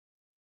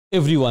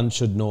Everyone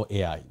should know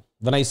AI.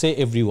 When I say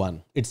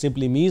everyone, it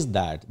simply means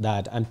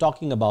that I'm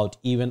talking about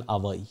even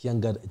our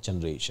younger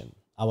generation,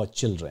 our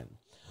children,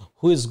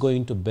 who is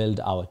going to build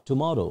our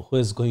tomorrow, who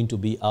is going to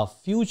be our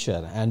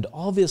future. And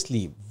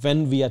obviously,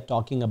 when we are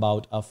talking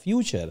about our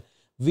future,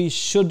 we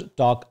should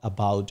talk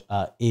about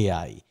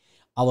AI.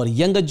 Our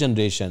younger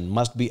generation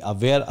must be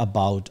aware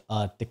about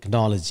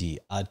technology,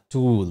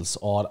 tools,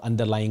 or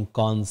underlying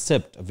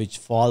concept which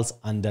falls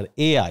under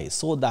AI,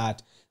 so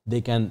that they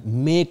can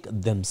make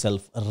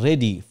themselves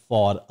ready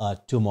for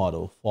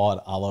tomorrow, for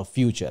our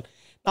future.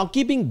 Now,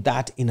 keeping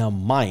that in our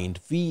mind,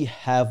 we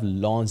have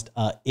launched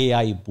a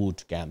AI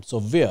bootcamp. So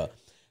where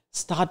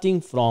starting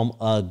from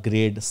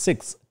grade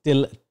 6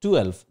 till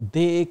 12,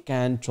 they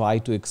can try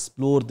to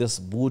explore this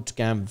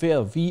bootcamp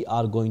where we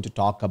are going to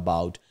talk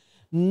about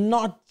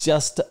not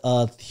just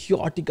a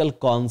theoretical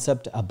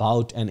concept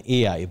about an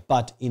AI,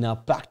 but in a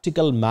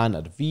practical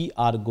manner, we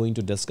are going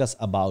to discuss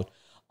about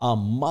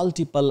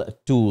multiple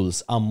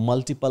tools,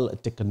 multiple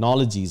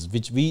technologies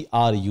which we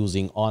are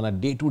using on a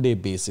day-to-day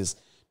basis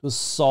to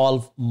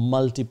solve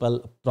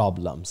multiple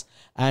problems.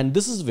 And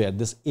this is where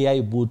this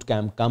AI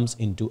bootcamp comes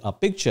into a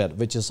picture,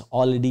 which is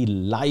already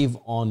live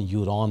on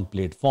Euron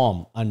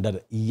platform under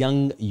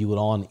Young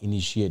Euron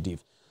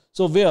initiative.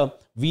 So where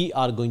we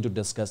are going to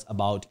discuss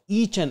about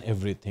each and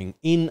everything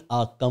in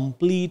a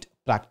complete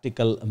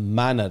practical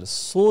manner,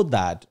 so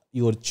that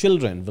your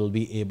children will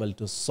be able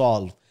to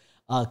solve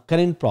a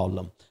current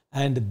problem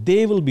and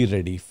they will be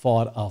ready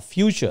for a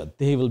future.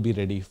 They will be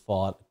ready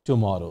for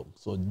tomorrow.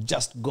 So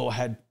just go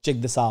ahead, check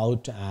this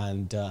out,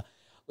 and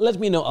let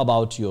me know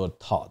about your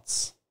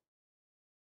thoughts.